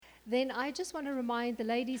Then I just want to remind the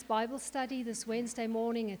ladies' Bible study this Wednesday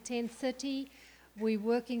morning at 10:30. We're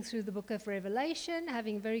working through the book of Revelation,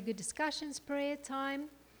 having very good discussions, prayer time.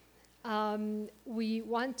 We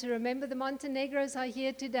want to remember the Montenegros are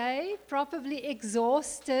here today, probably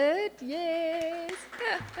exhausted. Yes.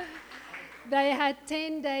 They had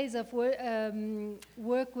 10 days of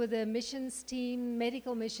work with the missions team,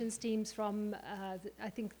 medical missions teams from, I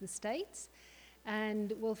think, the States.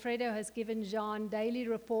 And Wilfredo has given Jean daily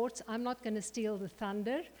reports. I'm not going to steal the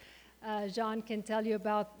thunder. Jean can tell you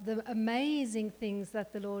about the amazing things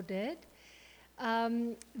that the Lord did.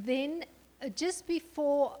 Then, just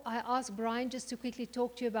before I ask Brian just to quickly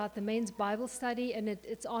talk to you about the men's Bible study, and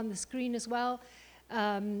it's on the screen as well,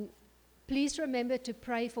 please remember to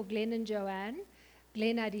pray for Glenn and Joanne.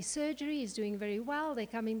 Glenn had his surgery. He's doing very well. They're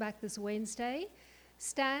coming back this Wednesday.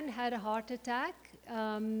 Stan had a heart attack,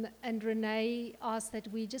 and Renee asked that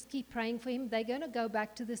we just keep praying for him. They're going to go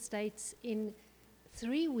back to the States in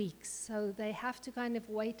 3 weeks, so they have to kind of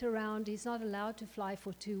wait around. He's not allowed to fly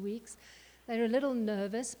for 2 weeks. They're a little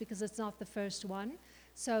nervous because it's not the first one.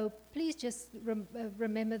 So please just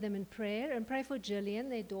remember them in prayer, and pray for Jillian,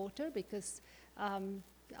 their daughter, because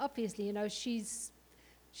obviously, you know, she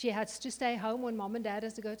has to stay home when mom and dad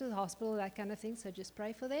has to go to the hospital, that kind of thing, so just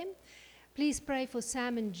pray for them. Please pray for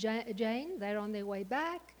Sam and Jane. They're on their way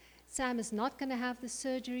back. Sam is not going to have the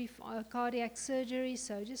surgery, cardiac surgery,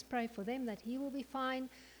 so just pray for them that he will be fine.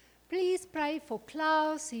 Please pray for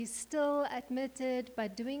Klaus. He's still admitted,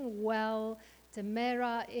 but doing well.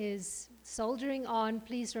 Tamara is soldiering on.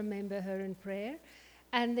 Please remember her in prayer.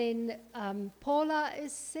 And then Paula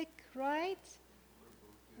is sick, right?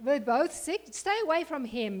 We're both sick. Stay away from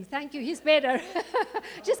him. Thank you. He's better.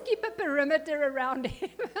 Just keep a perimeter around him.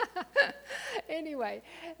 Anyway,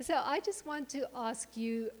 so I just want to ask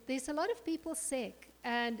you, there's a lot of people sick,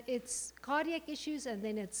 and it's cardiac issues, and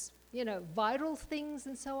then it's, you know, viral things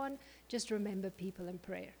and so on. Just remember people in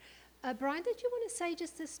prayer. Brian, did you want to say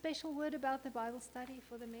just a special word about the Bible study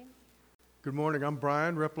for the men? Good morning. I'm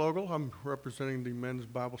Brian Replogel. I'm representing the men's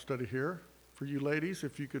Bible study here. For you ladies,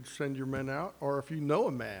 if you could send your men out, or if you know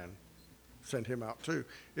a man, send him out too.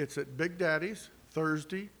 It's at Big Daddy's,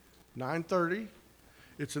 Thursday, 9:30.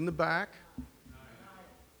 It's in the back.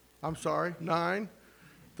 9.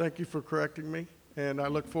 Thank you for correcting me. And I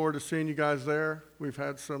look forward to seeing you guys there. We've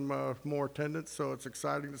had some more attendance, so it's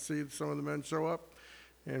exciting to see some of the men show up.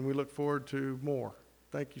 And we look forward to more.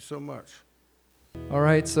 Thank you so much. All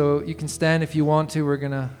right, so you can stand if you want to. We're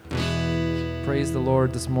going to praise the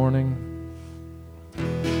Lord this morning.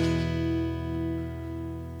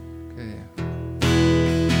 Okay.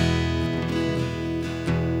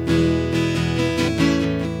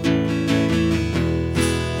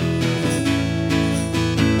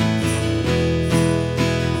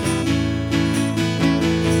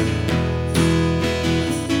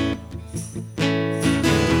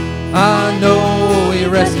 I know He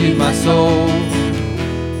rescued my soul.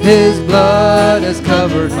 His blood has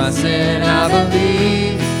covered my sin. I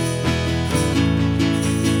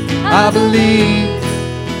believe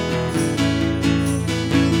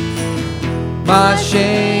my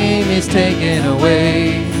shame is taken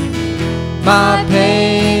away. My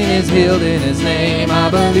pain is healed in His name. I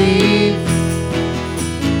believe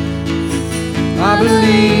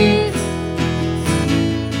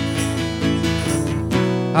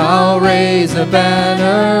I'll raise a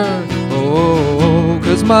banner. Oh,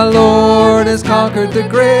 'cause my Lord has conquered the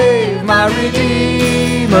grave. My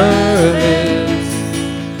Redeemer lives.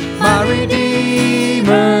 My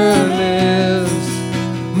Redeemer lives.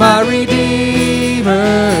 My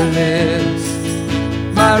Redeemer lives.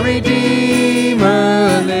 My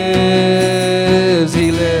Redeemer lives.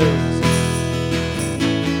 He lives.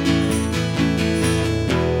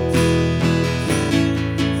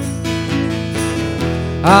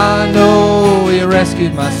 I know He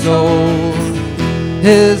rescued my soul.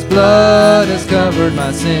 His blood has covered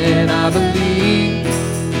my sin. I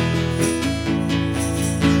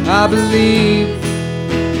believe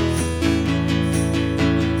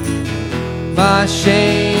my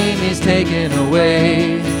shame is taken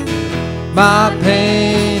away. My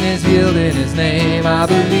pain is healed in His name. I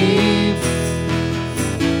believe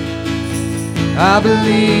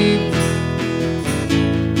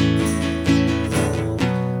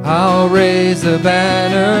I'll raise a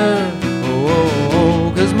banner.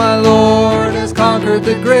 Oh, 'cause my Lord has conquered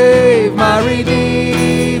the grave. My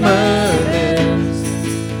Redeemer lives.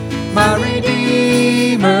 My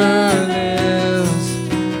Redeemer lives.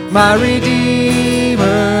 My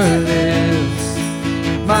Redeemer lives.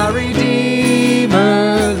 My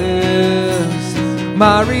Redeemer lives.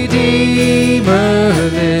 My Redeemer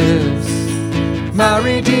lives. My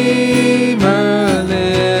Redeemer Redeemer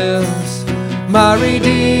lives. My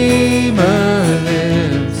Redeemer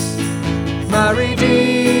lives. My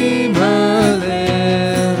Redeemer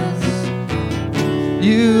lives.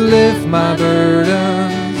 You lift my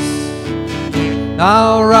burdens.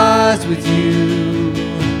 I'll rise with you.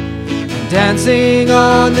 Dancing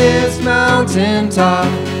on this mountaintop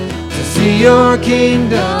to see your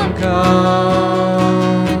kingdom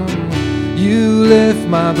come. You lift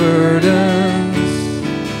my burdens,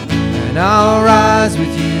 and I'll rise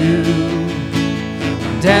with you.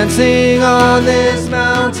 I'm dancing on this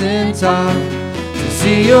mountaintop to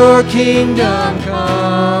see your kingdom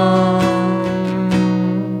come.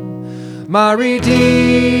 My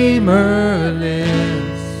Redeemer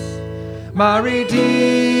lives. My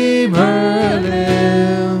Redeemer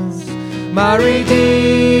lives. My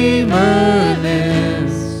Redeemer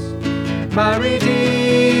lives. My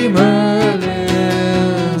Redeemer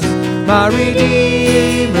lives. My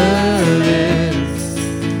Redeemer lives.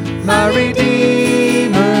 My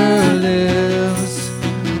Redeemer lives.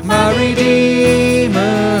 My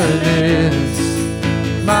Redeemer lives.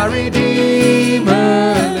 My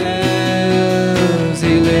Redeemer lives.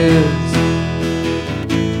 He lives.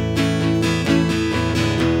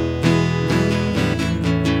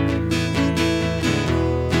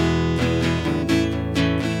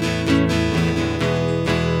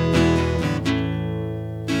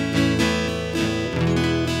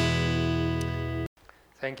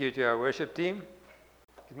 Thank you to our worship team.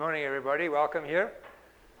 Good morning, everybody. Welcome here.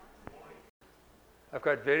 I've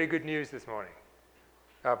got very good news this morning.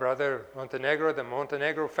 Our brother Montenegro, the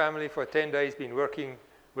Montenegro family, for 10 days been working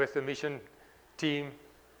with the mission team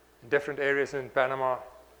in different areas in Panama.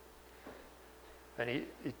 And he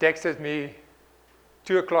texted me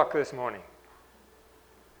 2 o'clock this morning.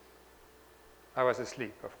 I was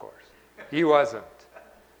asleep, of course. He wasn't.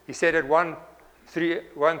 He said at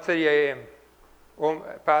 1:30 a.m.,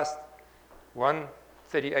 past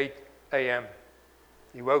 1:38 a.m.,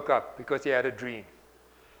 he woke up because he had a dream.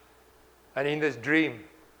 And in this dream,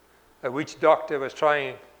 a witch doctor was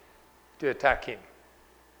trying to attack him.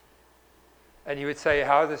 And he would say,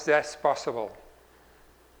 how is that possible?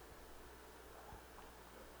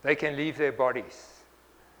 They can leave their bodies.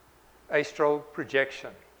 Astral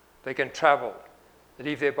projection. They can travel,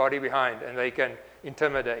 leave their body behind, and they can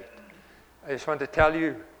intimidate. I just want to tell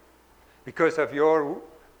you, because of your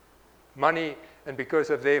money and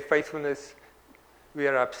because of their faithfulness, we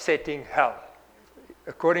are upsetting hell.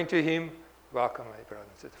 According to him, welcome, my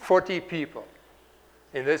brothers. 40 people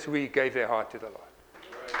in this week gave their heart to the Lord.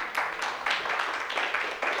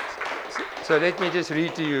 So let me just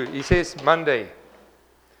read to you. He says, Monday,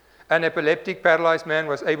 an epileptic paralyzed man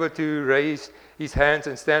was able to raise his hands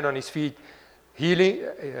and stand on his feet,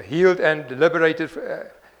 healed and liberated.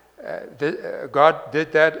 God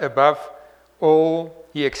did that above all.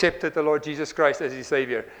 He accepted the Lord Jesus Christ as his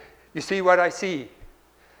Savior. You see what I see?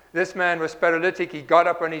 This man was paralytic. He got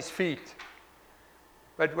up on his feet.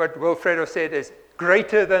 But what Wilfredo said is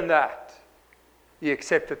greater than that. He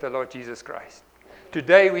accepted the Lord Jesus Christ.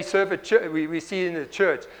 Today we serve a church. We see in the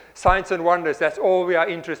church signs and wonders. That's all we are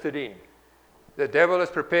interested in. The devil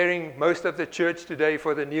is preparing most of the church today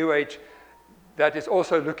for the new age that is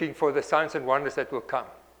also looking for the signs and wonders that will come.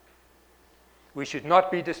 We should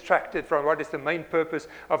not be distracted from what is the main purpose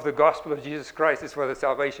of the gospel of Jesus Christ, is for the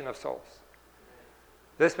salvation of souls.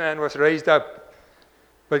 This man was raised up,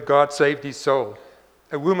 but God saved his soul.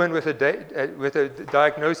 A woman with a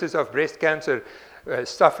diagnosis of breast cancer,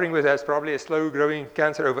 suffering with that's probably a slow-growing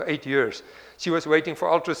cancer over 8 years. She was waiting for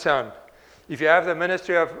ultrasound. If you have the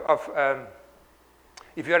ministry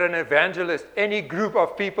if you're an evangelist, any group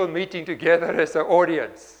of people meeting together as an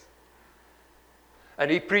audience, and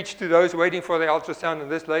he preached to those waiting for the ultrasound, and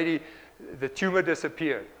this lady, the tumor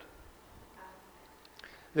disappeared.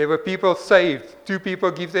 There were people saved. 2 people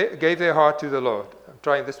gave their heart to the Lord.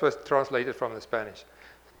 This was translated from the Spanish.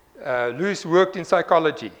 Luis worked in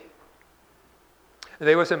psychology.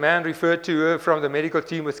 There was a man referred to her from the medical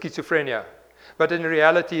team with schizophrenia, but in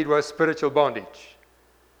reality it was spiritual bondage.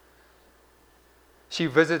 She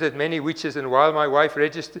visited many witches, and while my wife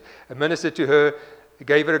ministered to her,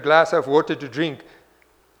 gave her a glass of water to drink,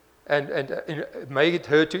 and made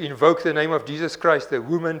her to invoke the name of Jesus Christ, the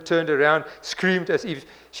woman turned around, screamed as if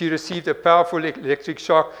she received a powerful electric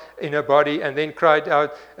shock in her body, and then cried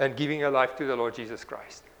out and giving her life to the Lord Jesus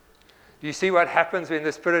Christ. Do you see what happens when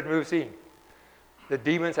the Spirit moves in? The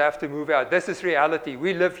demons have to move out. This is reality.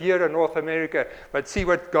 We live here in North America, but see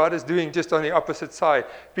what God is doing just on the opposite side.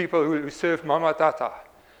 People who serve Mama Tata,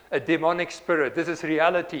 a demonic spirit. This is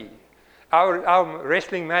reality. Our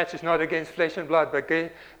wrestling match is not against flesh and blood,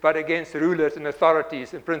 but against rulers and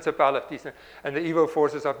authorities and principalities and the evil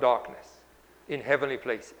forces of darkness in heavenly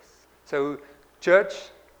places. So, church,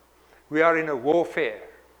 we are in a warfare.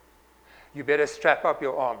 You better strap up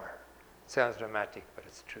your armor. Sounds dramatic, but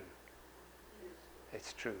it's true.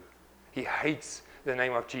 It's true. He hates the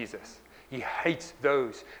name of Jesus. He hates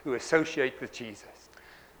those who associate with Jesus.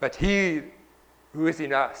 But he who is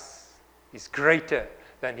in us is greater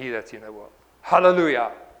than he that's in the world.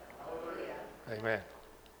 Hallelujah. Hallelujah. Amen.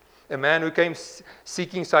 A man who came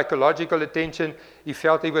seeking psychological attention, he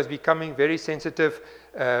felt he was becoming very sensitive,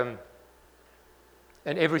 and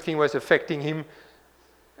everything was affecting him.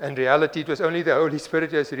 In reality, it was only the Holy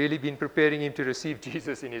Spirit who has really been preparing him to receive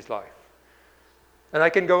Jesus in his life. And I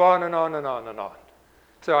can go on and on and on and on.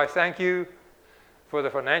 So I thank you for the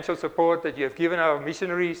financial support that you have given our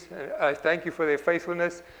missionaries. I thank you for their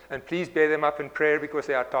faithfulness, and please bear them up in prayer because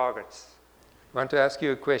they are targets. I want to ask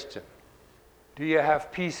you a question. Do you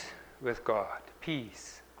have peace with God?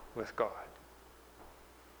 Peace with God.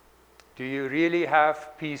 Do you really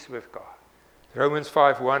have peace with God? Romans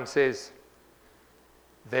 5:1 says,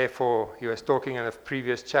 therefore, he was talking in the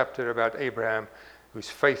previous chapter about Abraham, whose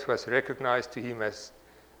faith was recognized to him as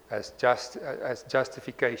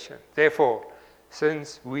justification. Therefore,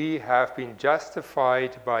 since we have been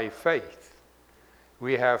justified by faith,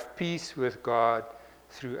 we have peace with God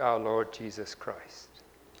through our Lord Jesus Christ.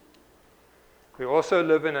 We also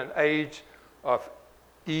live in an age of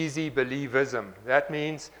easy believism. That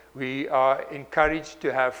means we are encouraged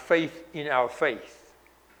to have faith in our faith.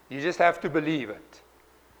 You just have to believe it.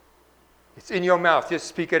 It's in your mouth. Just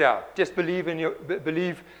speak it out. Just believe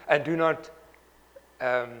and do not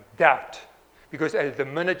doubt. Because the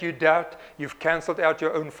minute you doubt, you've cancelled out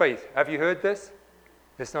your own faith. Have you heard this?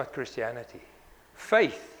 It's not Christianity.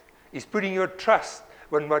 Faith is putting your trust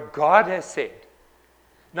in what God has said,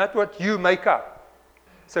 not what you make up.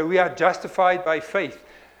 So we are justified by faith,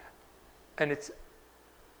 and it's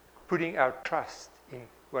putting our trust in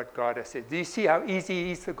what God has said. Do you see how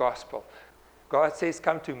easy is the gospel? God says,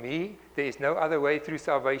 come to me. There is no other way through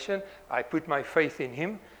salvation. I put my faith in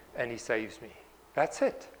him, and he saves me. That's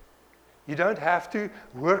it. You don't have to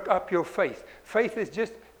work up your faith. Faith is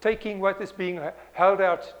just taking what is being held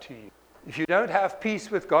out to you. If you don't have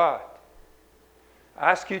peace with God,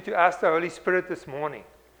 I ask you to ask the Holy Spirit this morning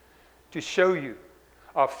to show you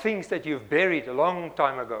of things that you've buried a long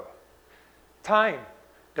time ago. Time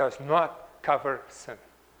does not cover sin.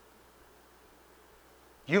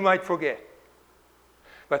 You might forget,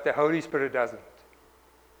 but the Holy Spirit doesn't.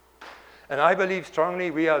 And I believe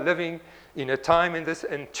strongly we are living in a time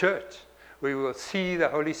in church we will see the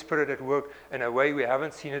Holy Spirit at work in a way we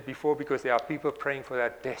haven't seen it before, because there are people praying for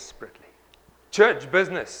that desperately. Church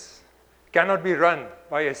business cannot be run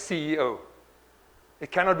by a CEO.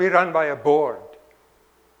 It cannot be run by a board.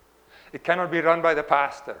 It cannot be run by the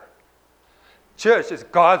pastor. Church is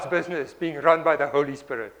God's business being run by the Holy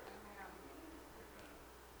Spirit.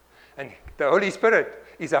 And the Holy Spirit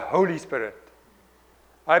is a Holy Spirit.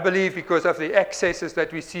 I believe because of the excesses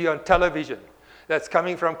that we see on television that's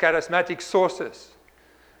coming from charismatic sources,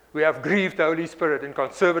 we have grieved the Holy Spirit in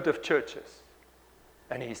conservative churches.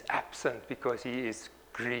 And he's absent because he is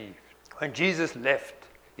grieved. When Jesus left,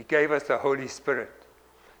 he gave us the Holy Spirit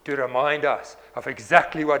to remind us of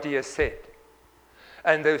exactly what he has said.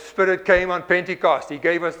 And the Spirit came on Pentecost. He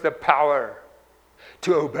gave us the power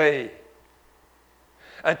to obey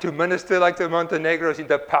and to minister like the Montenegros in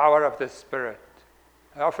the power of the Spirit.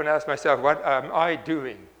 I often ask myself, what am I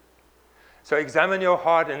doing? So examine your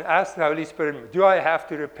heart and ask the Holy Spirit, do I have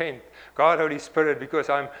to repent? God, Holy Spirit, because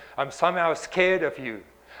I'm somehow scared of you.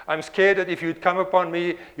 I'm scared that if you'd come upon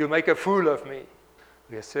me, you'll make a fool of me.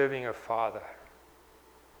 We are serving a Father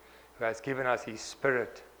who has given us his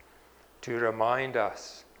Spirit to remind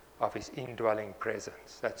us of his indwelling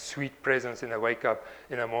presence, that sweet presence in the wake up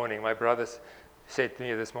in the morning. My brother said to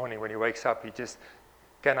me this morning when he wakes up,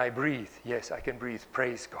 can I breathe? Yes, I can breathe.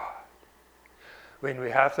 Praise God. When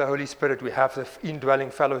we have the Holy Spirit, we have the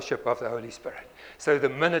indwelling fellowship of the Holy Spirit. So the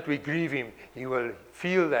minute we grieve him, he will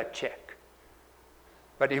feel that check.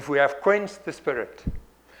 But if we have quenched the Spirit,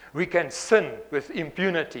 we can sin with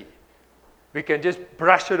impunity. We can just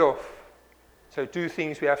brush it off. So 2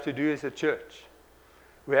 things we have to do as a church.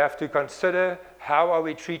 We have to consider, how are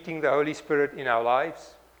we treating the Holy Spirit in our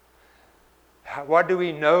lives? What do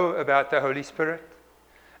we know about the Holy Spirit?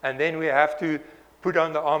 And then we have to put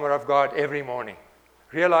on the armor of God every morning,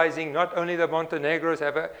 realizing not only the Montenegros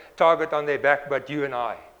have a target on their back, but you and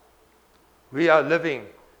I. We are living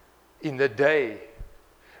in the day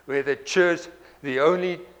where the church, the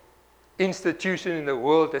only institution in the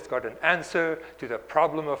world that's got an answer to the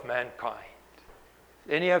problem of mankind.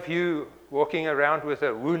 Any of you walking around with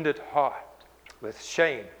a wounded heart, with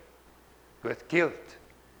shame, with guilt,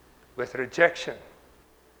 with rejection,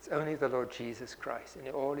 it's only the Lord Jesus Christ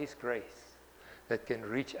in all His grace that can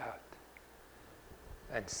reach out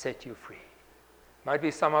and set you free. Might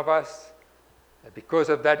be some of us, because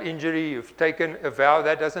of that injury, you've taken a vow.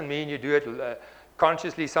 That doesn't mean you do it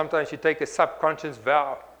consciously. Sometimes you take a subconscious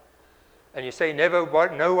vow and you say,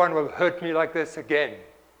 no one will hurt me like this again.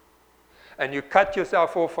 And you cut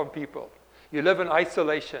yourself off from people. You live in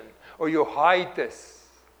isolation, or you hide this.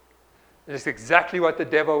 And it's exactly what the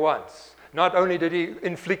devil wants. Not only did he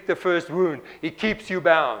inflict the first wound, he keeps you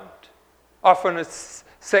bound. Often it's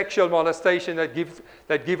sexual molestation that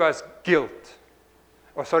give us guilt.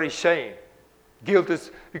 Shame. Guilt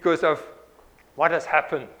is because of what has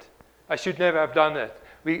happened. I should never have done it.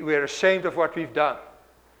 We're ashamed of what we've done.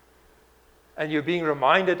 And you're being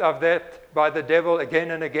reminded of that by the devil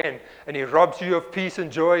again and again. And he robs you of peace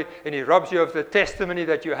and joy, and he robs you of the testimony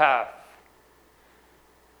that you have.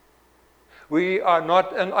 We are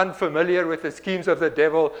not unfamiliar with the schemes of the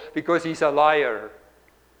devil because he's a liar.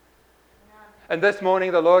 And this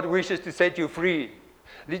morning the Lord wishes to set you free.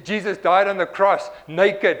 Jesus died on the cross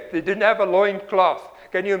naked. He didn't have a loincloth.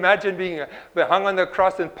 Can you imagine being hung on the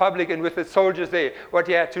cross in public and with the soldiers there, what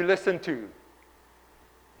he had to listen to?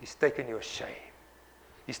 He's taken your shame.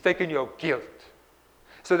 He's taken your guilt.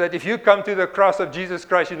 So that if you come to the cross of Jesus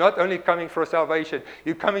Christ, you're not only coming for salvation,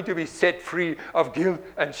 you're coming to be set free of guilt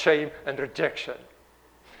and shame and rejection.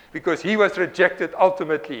 Because he was rejected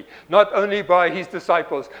ultimately, not only by his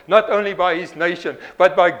disciples, not only by his nation,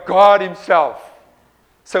 but by God himself.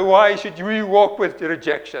 So why should we walk with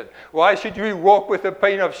rejection? Why should we walk with the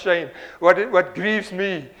pain of shame? What grieves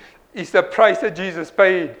me is the price that Jesus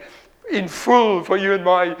paid in full for you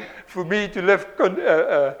and for me to live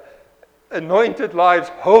anointed lives,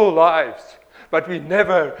 whole lives. But we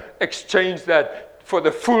never exchange that for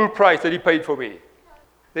the full price that he paid for me.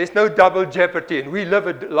 There's no double jeopardy, and we live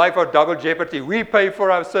a life of double jeopardy. We pay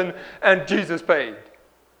for our sin, and Jesus paid.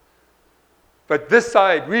 But this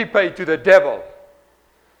side, we pay to the devil.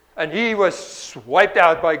 And he was wiped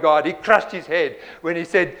out by God. He crushed his head when he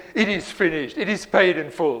said, "It is finished. It is paid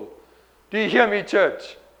in full." Do you hear me,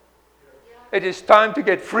 church? Yeah. It is time to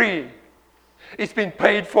get free. It's been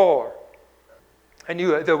paid for. And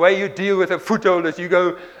the way you deal with a foothold is you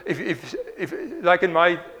go, if like in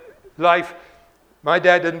my life, my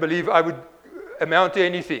dad didn't believe I would amount to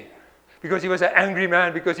anything. Because he was an angry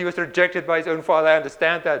man, because he was rejected by his own father. I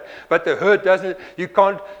understand that. But the hurt you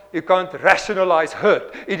can't rationalize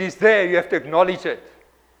hurt. It is there, you have to acknowledge it.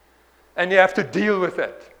 And you have to deal with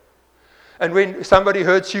it. And when somebody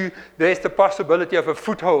hurts you, there's the possibility of a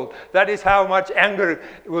foothold. That is how much anger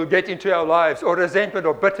will get into our lives, or resentment,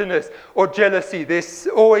 or bitterness, or jealousy. There's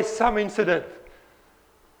always some incident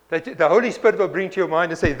that the Holy Spirit will bring to your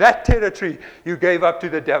mind and say, that territory you gave up to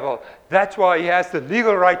the devil. That's why he has the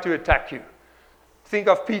legal right to attack you. Think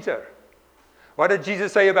of Peter. What did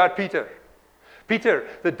Jesus say about Peter? Peter,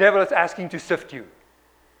 the devil is asking to sift you.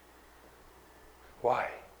 Why?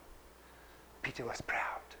 Peter was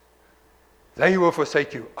proud. They will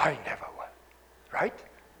forsake you. I never will. Right?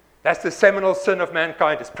 That's the seminal sin of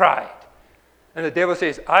mankind, is pride. And the devil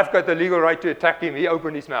says, I've got the legal right to attack him. He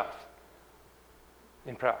opened his mouth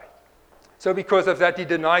in pride. So because of that, he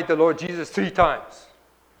denied the Lord Jesus 3 times.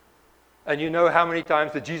 And you know how many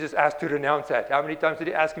times did Jesus ask to renounce that? How many times did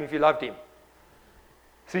he ask him if he loved him?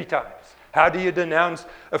 3 times. How do you denounce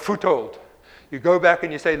a foothold? You go back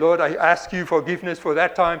and you say, Lord, I ask you forgiveness for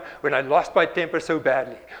that time when I lost my temper so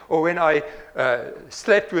badly. Or when I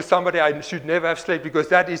slept with somebody I should never have slept, because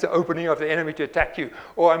that is the opening of the enemy to attack you.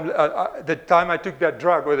 Or the time I took that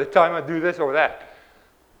drug, or the time I do this or that.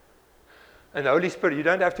 And the Holy Spirit, you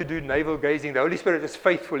don't have to do navel gazing. The Holy Spirit is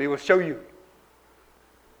faithful. He will show you.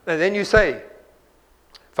 And then you say,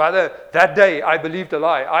 Father, that day I believed a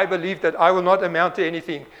lie. I believed that I will not amount to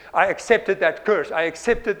anything. I accepted that curse. I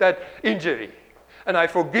accepted that injury. And I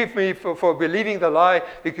forgive me for believing the lie,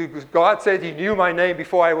 because God said he knew my name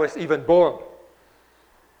before I was even born.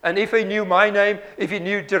 And if he knew my name, if he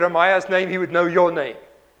knew Jeremiah's name, he would know your name.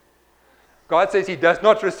 God says he does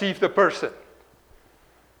not receive the person.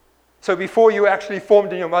 So before you actually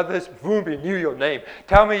formed in your mother's womb, he knew your name.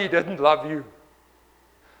 Tell me he doesn't love you.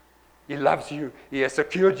 He loves you. He has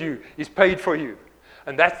secured you. He's paid for you.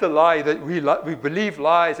 And that's the lie that we believe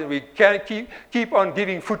lies, and we can't keep on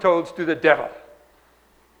giving footholds to the devil.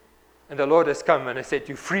 And the Lord has come and has set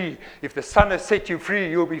you free. If the Son has set you free,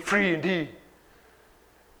 you'll be free indeed.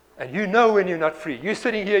 And you know when you're not free. You're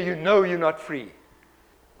sitting here, you know you're not free.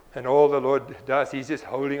 And all the Lord does, He's just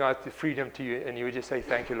holding out the freedom to you, and you would just say,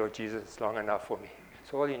 thank you, Lord Jesus, it's long enough for me.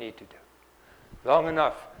 It's all you need to do. Long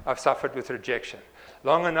enough, I've suffered with rejection.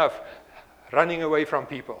 Long enough, running away from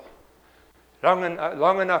people.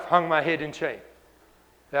 Long enough, hung my head in shame.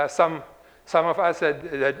 There are some of us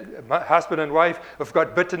that my husband and wife have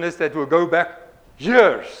got bitterness that will go back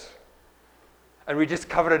years, and we just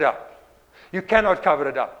cover it up. You cannot cover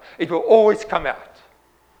it up. It will always come out.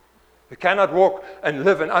 You cannot walk and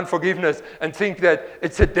live in unforgiveness and think that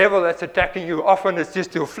it's the devil that's attacking you. Often it's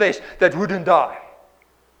just your flesh that wouldn't die.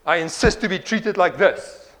 I insist to be treated like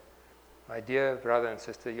this. My dear brother and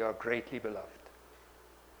sister, you are greatly beloved.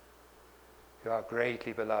 You are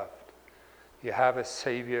greatly beloved. You have a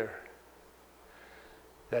Savior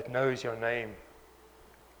that knows your name,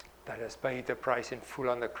 that has paid the price in full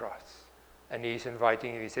on the cross. And He's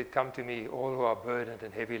inviting you. He said, come to me, all who are burdened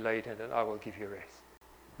and heavy laden, and I will give you rest.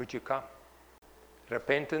 Would you come?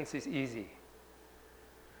 Repentance is easy.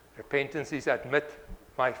 Repentance is admit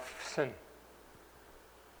my sin.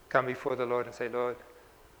 Come before the Lord and say, Lord,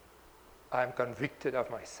 I'm convicted of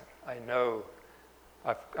my sin. I know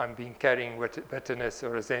I'm been carrying bitterness or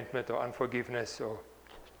resentment or unforgiveness or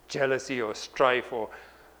jealousy or strife, or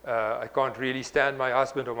I can't really stand my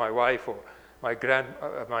husband or my wife or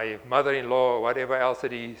my mother-in-law or whatever else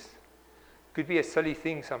it is. It could be a silly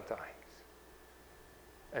thing sometimes.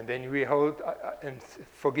 And then we hold, and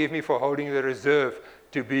forgive me for holding the reserve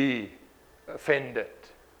to be offended.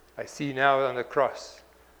 I see now on the cross,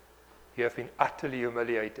 you have been utterly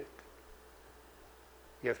humiliated.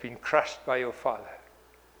 You have been crushed by your Father.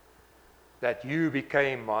 That you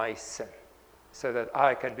became my sin, so that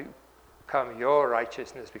I can become your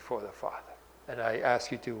righteousness before the Father. And I ask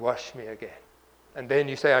you to wash me again. And then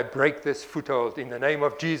you say, I break this foothold. In the name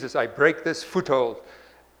of Jesus, I break this foothold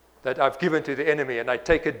that I've given to the enemy, and I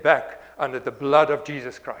take it back under the blood of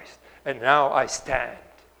Jesus Christ. And now I stand.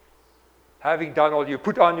 Having done all, you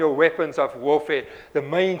put on your weapons of warfare. The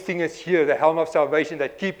main thing is here, the helm of salvation,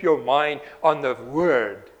 that keep your mind on the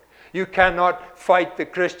Word. You cannot fight the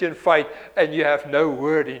Christian fight and you have no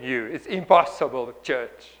Word in you. It's impossible,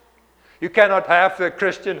 church. You cannot have the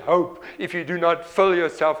Christian hope if you do not fill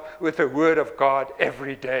yourself with the Word of God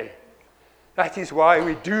every day. That is why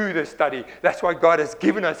we do this study. That's why God has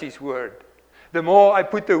given us His Word. The more I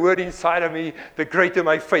put the Word inside of me, the greater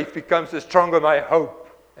my faith becomes, the stronger my hope.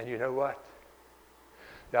 And you know what?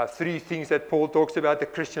 There are 3 things that Paul talks about the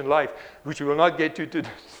Christian life, which we will not get to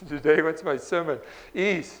today. What's my sermon?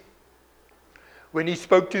 Is when he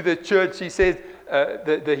spoke to the church, he said,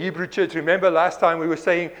 the Hebrew church, remember last time we were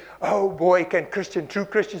saying, oh boy, can true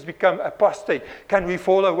Christians become apostate? Can we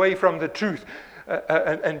fall away from the truth?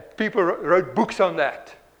 And people wrote books on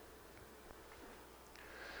that.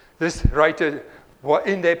 This writer,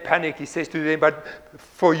 in their panic, he says to them, but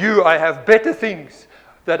for you I have better things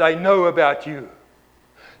that I know about you.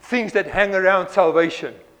 Things that hang around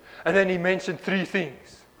salvation. And then he mentioned 3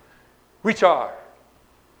 things, which are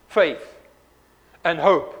faith and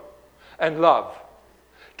hope and love.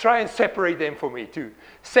 Try and separate them for me too.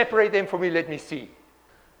 Separate them for me, let me see.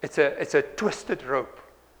 It's a twisted rope.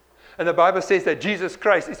 And the Bible says that Jesus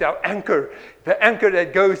Christ is our anchor, the anchor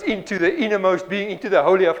that goes into the innermost being, into the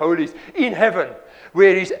Holy of Holies, in heaven,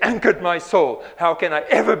 where He's anchored my soul. How can I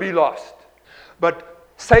ever be lost? But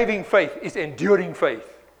saving faith is enduring faith.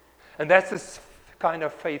 And that's the kind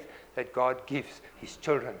of faith that God gives His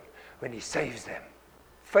children when He saves them.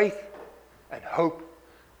 Faith and hope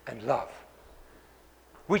and love.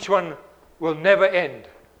 Which one will never end?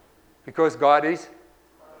 Because God is?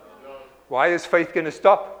 Why is faith going to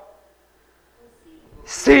stop?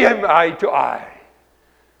 See Him eye to eye.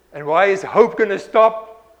 And why is hope going to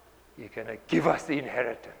stop? You're going to give us the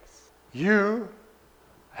inheritance. You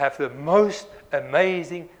have the most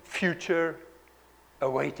amazing future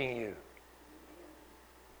awaiting you.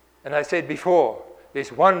 And I said before,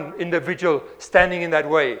 there's one individual standing in that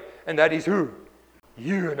way, and that is who?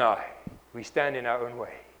 You and I. We stand in our own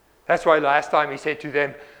way. That's why last time he said to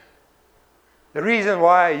them, the reason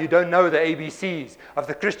why you don't know the ABCs of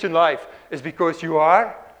the Christian life is because you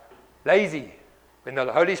are lazy. When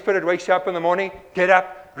the Holy Spirit wakes you up in the morning, get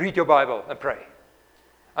up, read your Bible, and pray.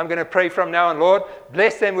 I'm going to pray from now on, Lord,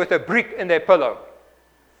 bless them with a brick in their pillow.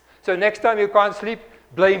 So next time you can't sleep,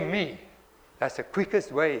 blame me. That's the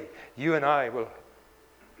quickest way you and I will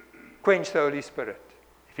quench the Holy Spirit.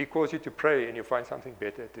 If He calls you to pray and you find something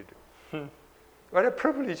better to do. What a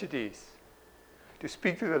privilege it is to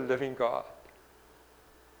speak to the living God.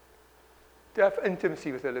 To have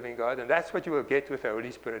intimacy with the living God. And that's what you will get with the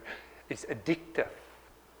Holy Spirit. It's addictive.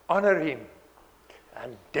 Honor Him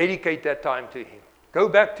and dedicate that time to Him. Go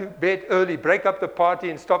back to bed early, break up the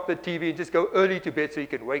party and stop the TV and just go early to bed so you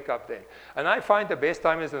can wake up then. And I find the best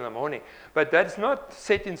time is in the morning. But that's not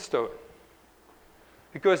set in stone.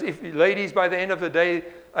 Because if ladies, by the end of the day,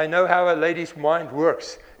 I know how a lady's mind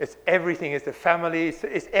works. It's everything. It's the family.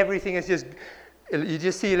 It's everything. It's just, you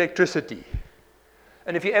just see electricity.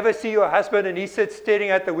 And if you ever see your husband and he sits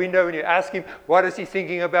staring at the window and you ask him, what is he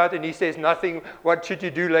thinking about? And he says nothing. What should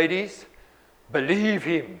you do, ladies? Believe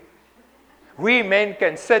him. We men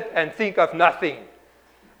can sit and think of nothing,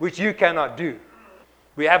 which you cannot do.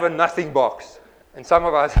 We have a nothing box. And some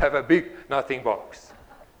of us have a big nothing box.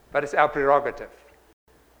 But it's our prerogative.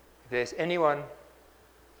 If there's anyone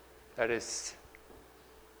that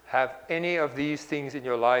have any of these things in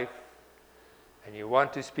your life and you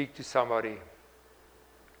want to speak to somebody,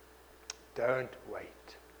 don't wait.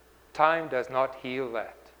 Time does not heal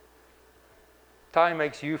that. Time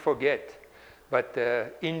makes you forget. But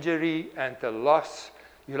the injury and the loss,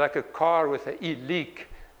 you're like a car with a leak.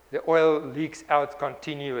 The oil leaks out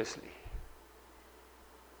continuously.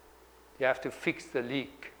 You have to fix the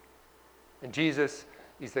leak. And Jesus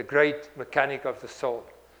is the great mechanic of the soul.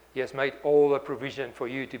 He has made all the provision for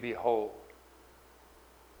you to be whole.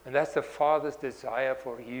 And that's the Father's desire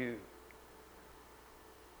for you.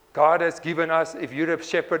 God has given us, if you're a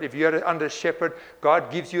shepherd, if you're under shepherd, God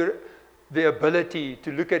gives you the ability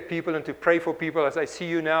to look at people and to pray for people as I see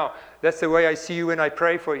you now. That's the way I see you when I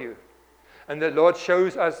pray for you. And the Lord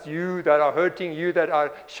shows us you that are hurting, you that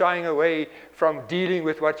are shying away from dealing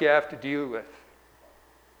with what you have to deal with.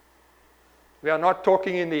 We are not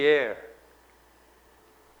talking in the air.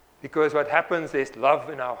 Because what happens, there's love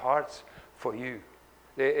in our hearts for you.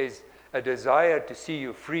 There is a desire to see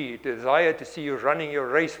you free, a desire to see you running your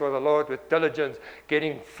race for the Lord with diligence,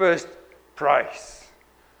 getting first prize.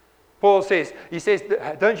 Paul says,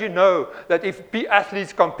 don't you know that if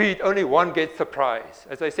athletes compete, only one gets the prize?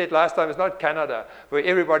 As I said last time, it's not Canada where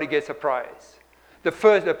everybody gets a prize. The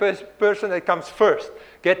person that comes first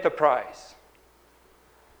gets the prize.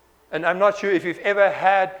 And I'm not sure if you've ever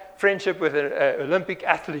had friendship with an Olympic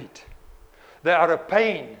athlete. They are a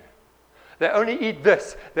pain. They only eat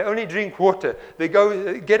this. They only drink water. They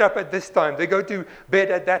get up at this time. They go to bed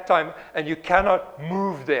at that time, and you cannot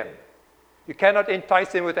move them. You cannot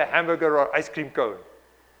entice them with a hamburger or ice cream cone.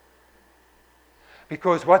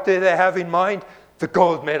 Because what do they have in mind? The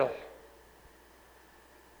gold medal.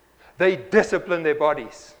 They discipline their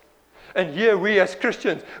bodies. And here we as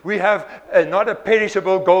Christians, we have not a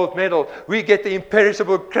perishable gold medal. We get the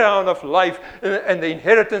imperishable crown of life and the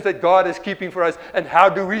inheritance that God is keeping for us. And how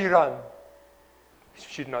do we run? It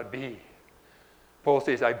should not be. Paul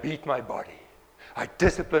says, I beat my body. I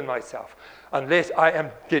discipline myself unless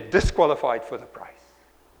I get disqualified for the prize.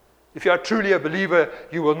 If you are truly a believer,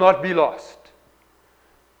 you will not be lost.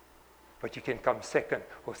 But you can come second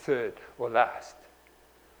or third or last.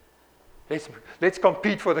 Let's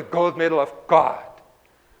compete for the gold medal of God.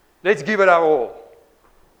 Let's give it our all.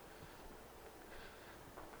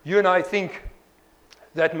 You and I think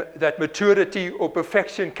that maturity or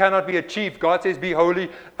perfection cannot be achieved. God says, be holy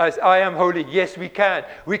as I am holy. Yes, we can.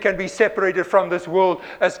 We can be separated from this world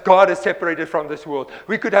as God is separated from this world.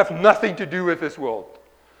 We could have nothing to do with this world.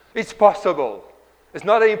 It's possible. It's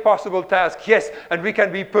not an impossible task. Yes, and we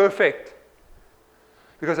can be perfect.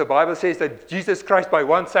 Because the Bible says that Jesus Christ, by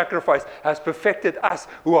one sacrifice, has perfected us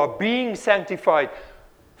who are being sanctified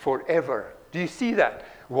forever. Do you see that?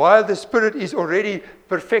 While the Spirit is already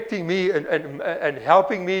perfecting me and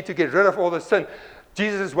helping me to get rid of all the sin,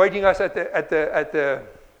 Jesus is waiting us at the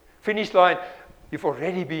finish line. You've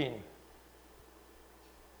already been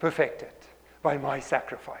perfected by my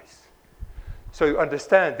sacrifice. So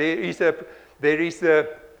understand, there is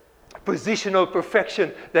the positional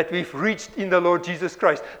perfection that we've reached in the Lord Jesus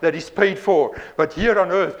Christ that is paid for. But here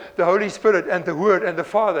on earth, the Holy Spirit and the Word and the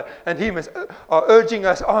Father and Him are urging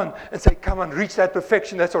us on and say, come on, reach that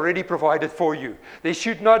perfection that's already provided for you. There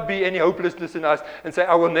should not be any hopelessness in us and say,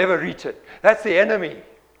 I will never reach it. That's the enemy.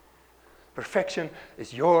 Perfection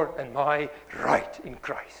is your and my right in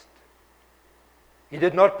Christ. He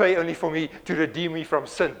did not pay only for me to redeem me from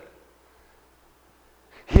sin.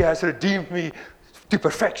 He has redeemed me to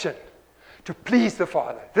perfection, to please the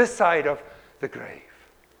Father, this side of the grave.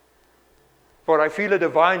 For I feel a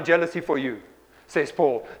divine jealousy for you, says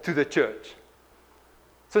Paul to the church,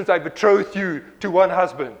 since I betrothed you to one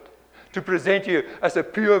husband, to present you as a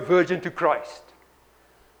pure virgin to Christ.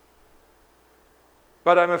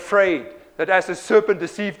 But I'm afraid that as the serpent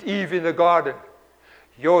deceived Eve in the garden,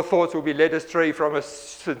 your thoughts will be led astray from a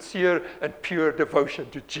sincere and pure devotion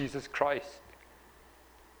to Jesus Christ.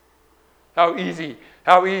 How easy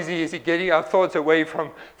is it getting our thoughts away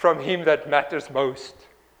from Him that matters most?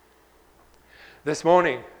 This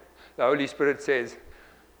morning, the Holy Spirit says,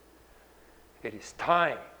 it is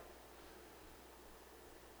time.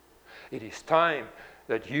 It is time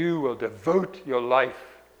that you will devote your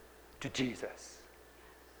life to Jesus.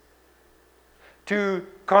 To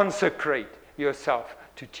consecrate yourself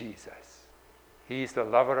to Jesus. He is the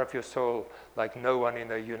lover of your soul like no one in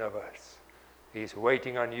the universe. He is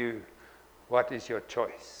waiting on you. What is your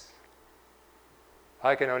choice?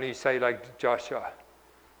 I can only say like Joshua,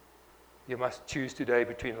 you must choose today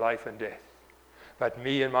between life and death. But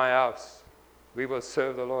me and my house, we will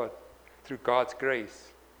serve the Lord through God's grace.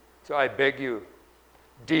 So I beg you,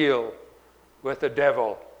 deal with the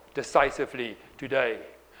devil decisively today.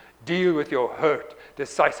 Deal with your hurt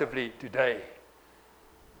decisively today.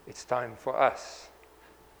 It's time for us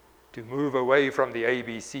to move away from the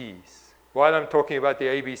ABCs. While I'm talking about the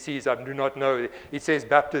ABCs, I do not know. It says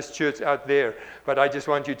Baptist Church out there, but I just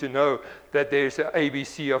want you to know that there's an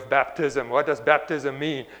ABC of baptism. What does baptism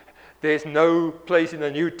mean? There's no place in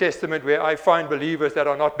the New Testament where I find believers that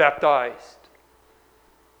are not baptized.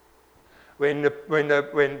 When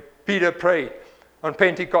Peter prayed on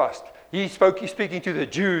Pentecost, he's speaking to the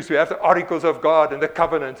Jews who have the oracles of God and the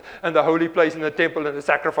covenants and the holy place in the temple and the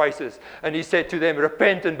sacrifices. And he said to them,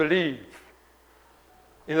 repent and believe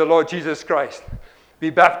in the Lord Jesus Christ. Be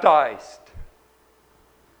baptized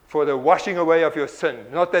for the washing away of your sin.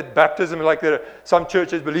 Not that baptism, like some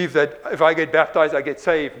churches believe that if I get baptized, I get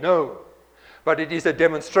saved. No. But it is a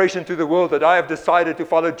demonstration to the world that I have decided to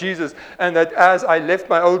follow Jesus, and that as I left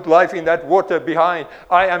my old life in that water behind,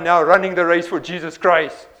 I am now running the race for Jesus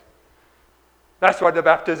Christ. That's what the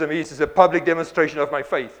baptism is. It's a public demonstration of my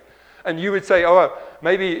faith. And you would say, oh,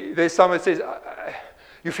 maybe there's someone that says,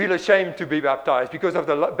 you feel ashamed to be baptized because of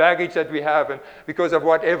the baggage that we have and because of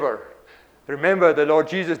whatever. Remember, the Lord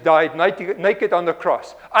Jesus died naked on the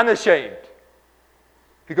cross, unashamed.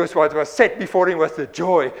 Because what was set before him was the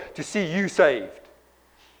joy to see you saved.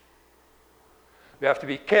 We have to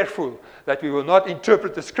be careful that we will not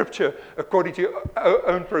interpret the scripture according to our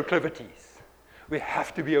own proclivities. We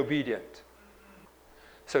have to be obedient.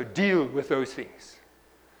 So deal with those things.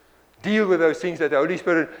 Deal with those things that the Holy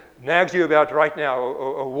Spirit nags you about right now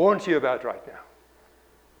or warns you about right now.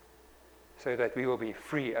 So that we will be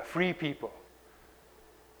free, a free people.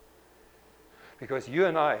 Because you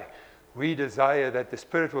and I, we desire that the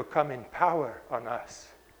Spirit will come in power on us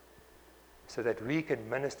so that we can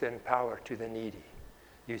minister in power to the needy.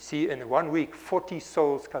 You see, in 1 week, 40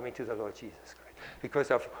 souls coming to the Lord Jesus Christ because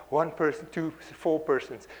of one person, 2, 4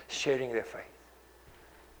 persons sharing their faith.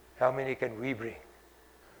 How many can we bring?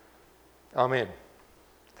 Amen.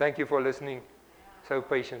 Thank you for listening so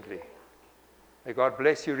patiently. May God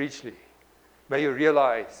bless you richly. May you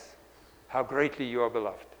realize how greatly you are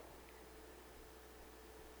beloved.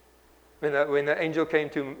 When the angel came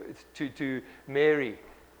to Mary,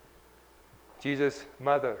 Jesus'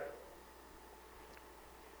 mother,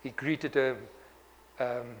 he greeted her,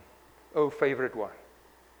 oh, favorite one.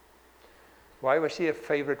 Why was she a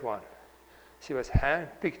favorite one? She was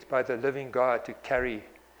handpicked by the living God to carry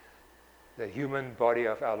the human body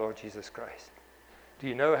of our Lord Jesus Christ. Do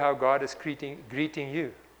you know how God is greeting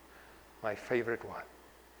you? My favorite one.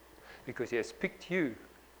 Because he has picked you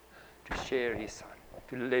to share his son,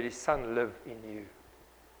 to let his son live in you.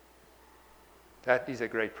 That is a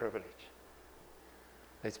great privilege.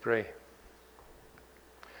 Let's pray.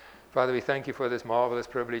 Father, we thank you for this marvelous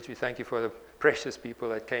privilege. We thank you for the precious people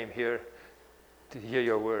that came here to hear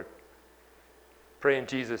your word. Pray in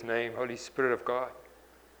Jesus' name, Holy Spirit of God,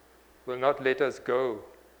 will not let us go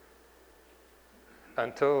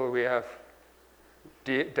until we have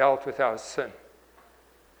dealt with our sin,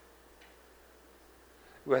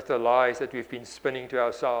 with the lies that we've been spinning to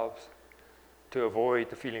ourselves to avoid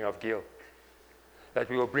the feeling of guilt, that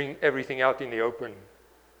we will bring everything out in the open.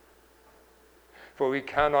 For we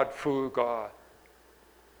cannot fool God.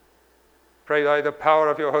 Pray by the power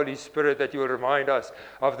of your Holy Spirit that you will remind us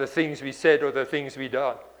of the things we said or the things we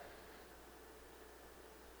done,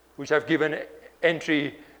 which have given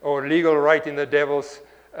entry or legal right in the devil's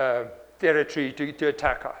territory to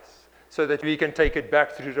attack us, so that we can take it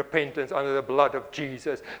back through repentance under the blood of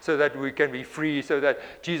Jesus, so that we can be free, so that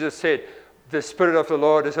Jesus said, the Spirit of the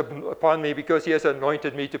Lord is upon me because he has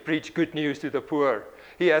anointed me to preach good news to the poor.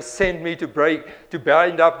 He has sent me to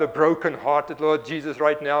bind up the brokenhearted. Lord Jesus,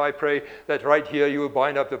 right now I pray that right here you will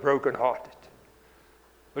bind up the brokenhearted.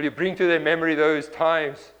 Will you bring to their memory those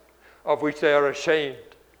times of which they are ashamed,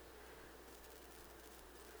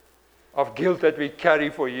 of guilt that we carry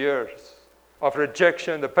for years, of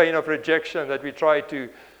rejection, the pain of rejection that we try to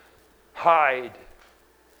hide.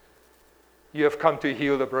 You have come to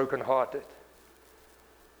heal the brokenhearted.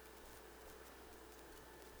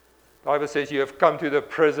 The Bible says you have come to the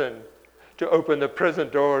prison to open the prison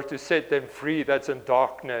doors, to set them free that's in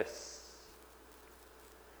darkness,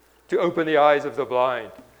 to open the eyes of the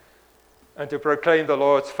blind, and to proclaim the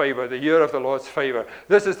Lord's favor, the year of the Lord's favor.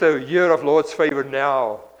 This is the year of Lord's favor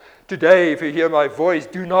now. Today, if you hear my voice,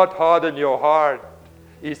 do not harden your heart.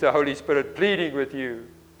 Is the Holy Spirit pleading with you?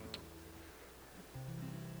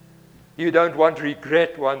 You don't want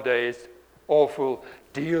regret one day. It's awful.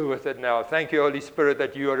 Deal with it now. Thank you, Holy Spirit,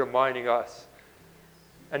 that you are reminding us.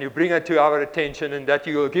 And you bring it to our attention, and that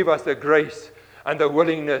you will give us the grace and the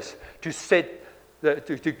willingness to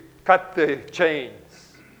to cut the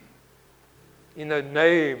chains. In the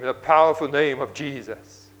name, the powerful name of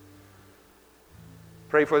Jesus.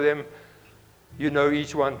 Pray for them. You know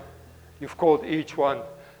each one. You've called each one.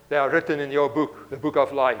 They are written in your book, the book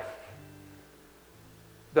of life.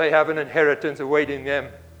 They have an inheritance awaiting them.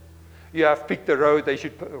 You have picked the road they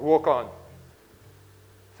should walk on.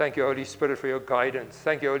 Thank you, Holy Spirit, for your guidance.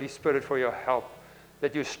 Thank you, Holy Spirit, for your help,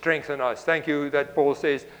 that you strengthen us. Thank you that Paul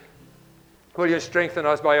says, will you strengthen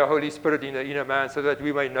us by your Holy Spirit in the inner man, so that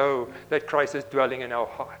we may know that Christ is dwelling in our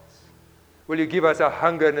hearts. Will you give us a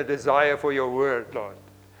hunger and a desire for your word, Lord?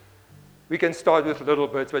 We can start with little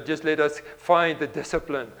bits, but just let us find the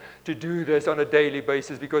discipline to do this on a daily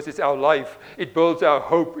basis, because it's our life. It builds our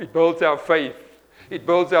hope. It builds our faith. It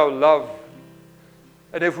builds our love.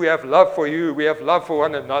 And if we have love for you, we have love for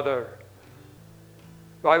one another.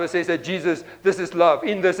 The Bible says that Jesus, this is love.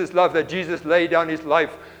 In this is love, that Jesus laid down his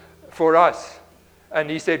life for us. And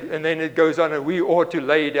he said, and then it goes on, and we ought to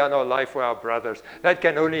lay down our life for our brothers. That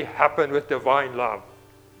can only happen with divine love.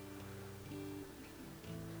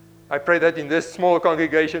 I pray that in this small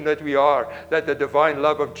congregation that we are, that the divine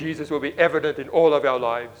love of Jesus will be evident in all of our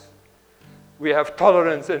lives. We have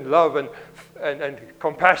tolerance and love and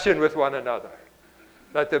compassion with one another.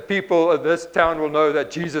 That the people of this town will know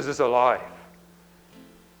that Jesus is alive.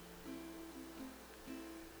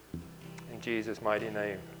 In Jesus' mighty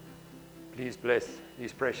name, please bless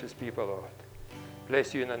these precious people, Lord.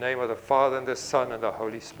 Bless you in the name of the Father and the Son and the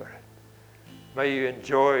Holy Spirit. May you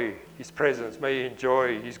enjoy his presence. May you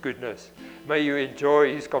enjoy his goodness. May you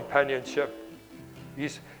enjoy his companionship.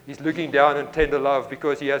 He's looking down in tender love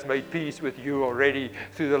because he has made peace with you already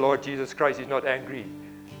through the Lord Jesus Christ. He's not angry.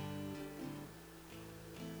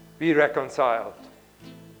 Be reconciled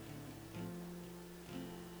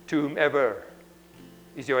to whomever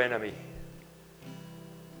is your enemy.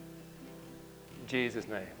 In Jesus'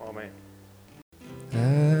 name, amen.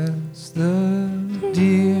 As the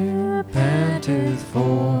deer panteth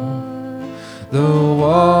for the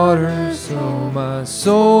water, so my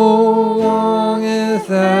soul longeth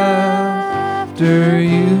after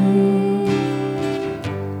you.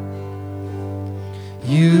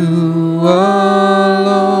 You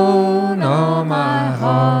alone are my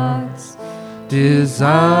heart's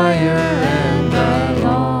desire, and I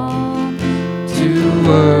long to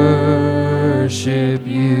worship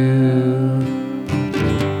you.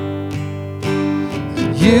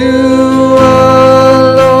 You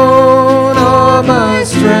alone are my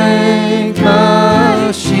strength,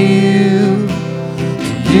 my shield.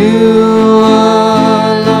 To you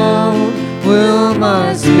alone will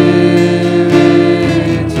my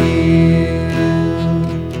spirit yield.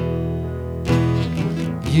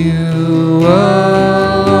 You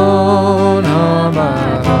alone are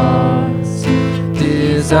my heart's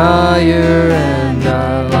desire, and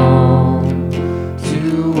I long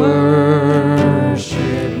to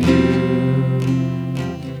worship you.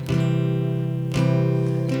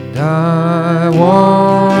 And I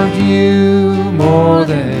want you more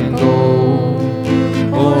than gold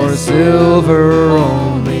or silver,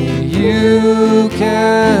 only you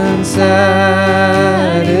can satisfy.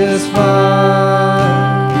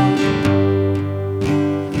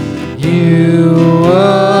 You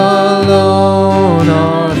alone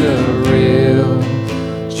are the real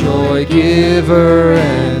joy giver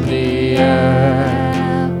and the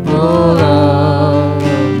apple of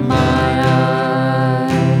my eye.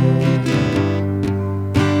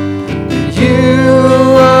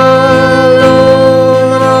 You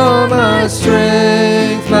alone are my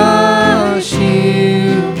strength, my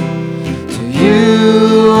shield. To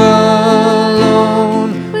you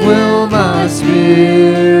alone will my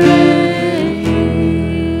spirit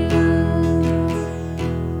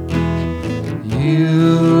yield.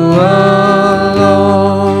 You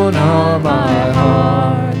alone are my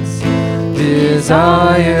heart's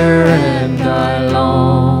desire, and I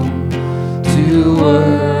long to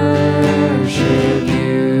worship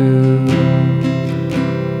you.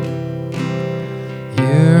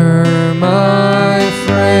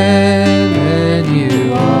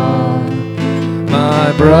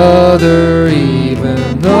 Father